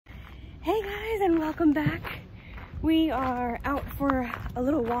Hey guys, and welcome back. We are out for a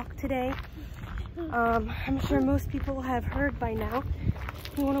little walk today. I'm sure most people have heard by now.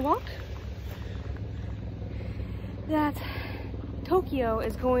 You want to walk? That Tokyo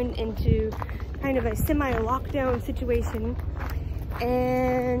is going into kind of a semi-lockdown situation,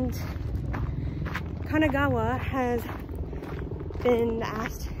 and Kanagawa has been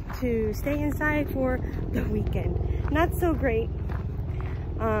asked to stay inside for the weekend. Not so great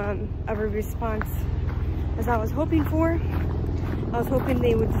of a response as I was hoping for. I was hoping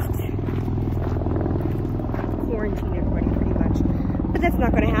they would just quarantine everybody pretty much, but that's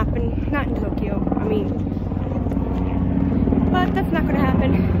not going to happen. Not in Tokyo. But that's not going to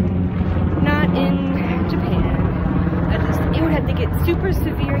happen. Not in Japan. It would have to get super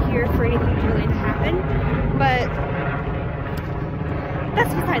severe here for anything really to happen, but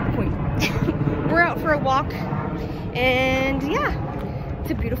that's beside the point. We're out for a walk, and yeah,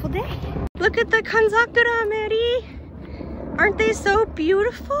 it's a beautiful day. Look at the kanzakura, Mary. Aren't they so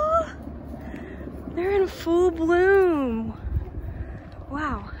beautiful? They're in full bloom.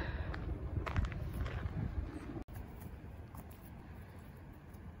 Wow.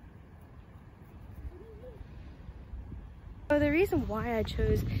 So the reason why I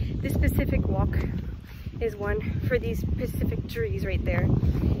chose this specific walk is one, for these specific trees right there,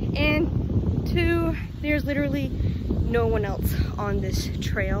 and two, there's literally no one else on this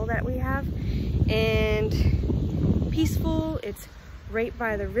trail that we have, and peaceful. It's right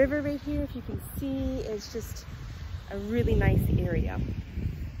by the river right here. If you can see, it's just a really nice area.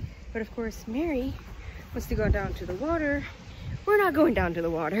 But of course, Mary wants to go down to the water. We're not going down to the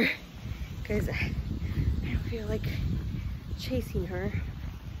water because I don't feel like chasing her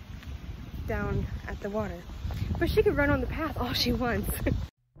down at the water, but she could run on the path all she wants.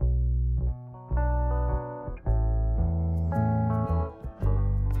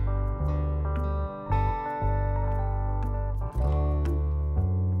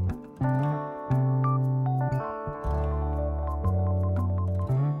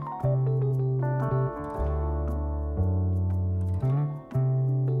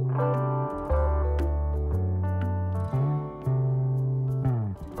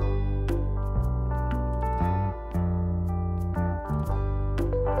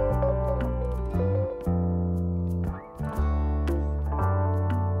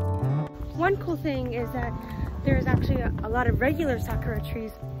 One cool thing is that there's actually a lot of regular sakura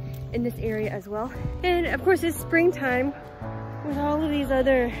trees in this area as well. And of course it's springtime with all of these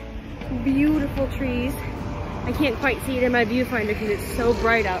other beautiful trees. I can't quite see it in my viewfinder because it's so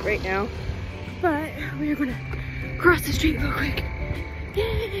bright out right now. But we're gonna cross the street real quick.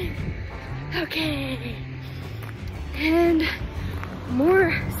 Yay! Okay. And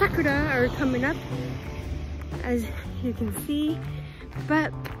more sakura are coming up, as you can see,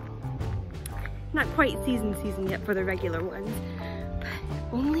 but not quite season yet for the regular ones, but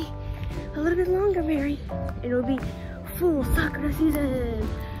only a little bit longer, Mary. It'll be full sakura season,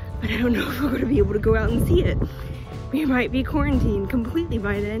 but I don't know if we're going to be able to go out and see it. We might be quarantined completely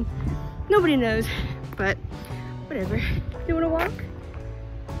by then. Nobody knows, but whatever. You want to walk?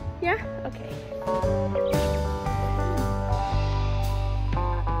 Yeah? Okay.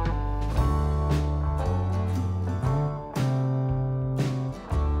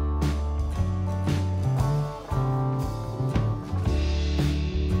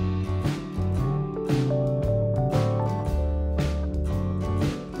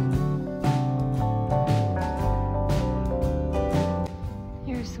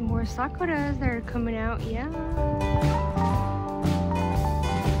 Some more sakuras that are coming out, yeah.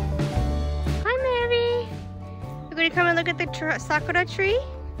 Hi, Mary. You gonna come and look at the sakura tree?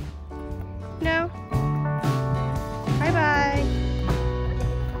 No? Bye-bye.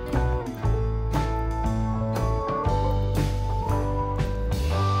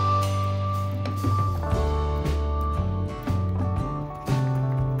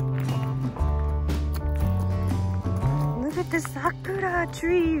 The sakura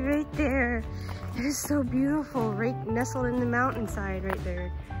tree right there. It is so beautiful, right nestled in the mountainside right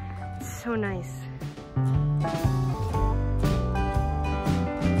there. It's so nice.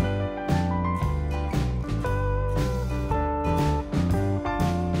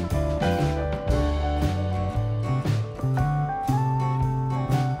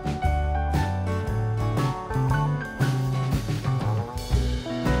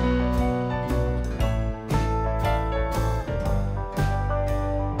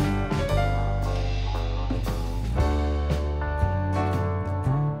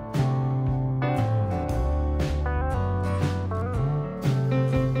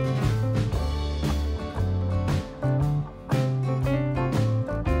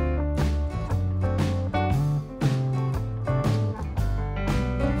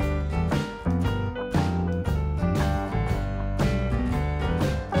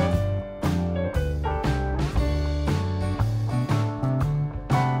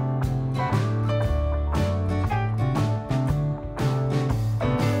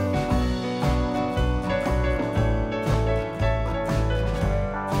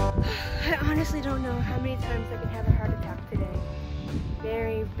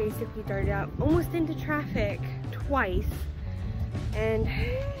 I basically darted out almost into traffic twice, and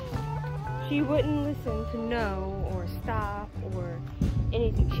she wouldn't listen to no or stop or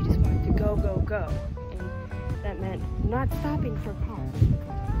anything. She just wanted to go, go, go. And that meant not stopping for cars.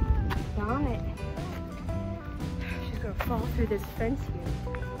 Darn it. She's gonna fall through this fence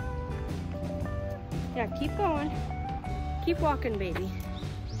here. Yeah, keep going. Keep walking, baby.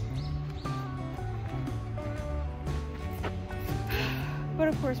 But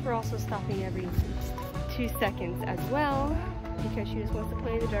of course, we're also stopping every 2 seconds as well, because she just wants to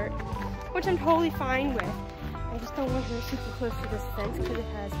play in the dirt, which I'm totally fine with. I just don't want her super close to this fence because it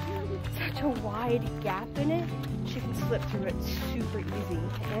has such a wide gap in it. She can slip through it super easy,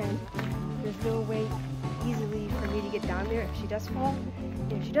 and there's no way easily for me to get down there if she does fall.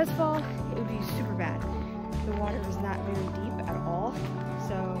 And if she does fall, it would be super bad. The water is not very deep at all,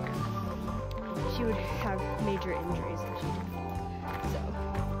 so she would have major injuries if she did fall. So,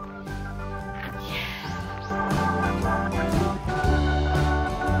 yeah.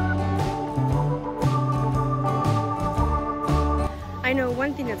 I know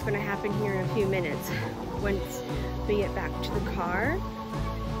one thing that's going to happen here in a few minutes once we get back to the car.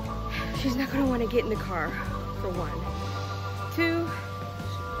 She's not going to want to get in the car, for one. 2,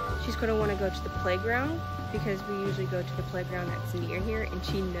 she's going to want to go to the playground, because we usually go to the playground that's near here, and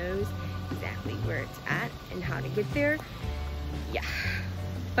she knows exactly where it's at and how to get there. Yeah,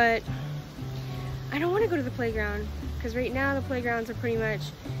 but I don't want to go to the playground because right now the playgrounds are pretty much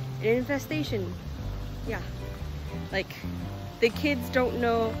an infestation. Yeah, like the kids don't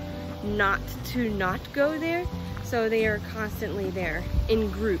know not to not go there, so they are constantly there in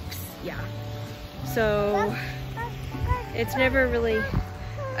groups. Yeah, so it's never really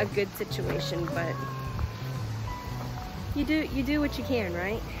a good situation, but you do what you can,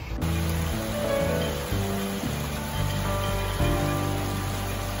 right?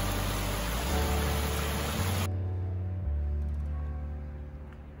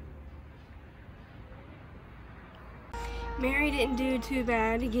 Mary didn't do too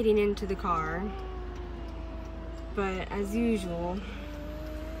bad getting into the car, but as usual,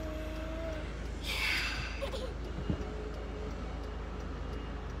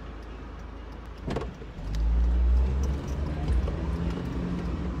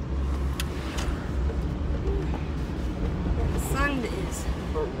 the sun is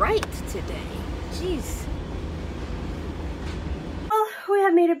bright today. Jeez. Well, we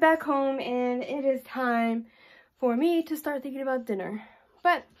have made it back home, and it is time for me to start thinking about dinner.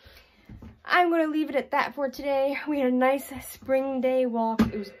 But I'm going to leave it at that for today. We had a nice spring day walk.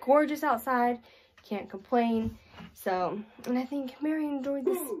 It was gorgeous outside. Can't complain. So, and I think Mary enjoyed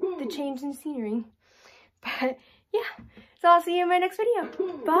the change in scenery. But yeah, so I'll see you in my next video.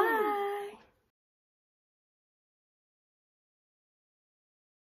 Bye!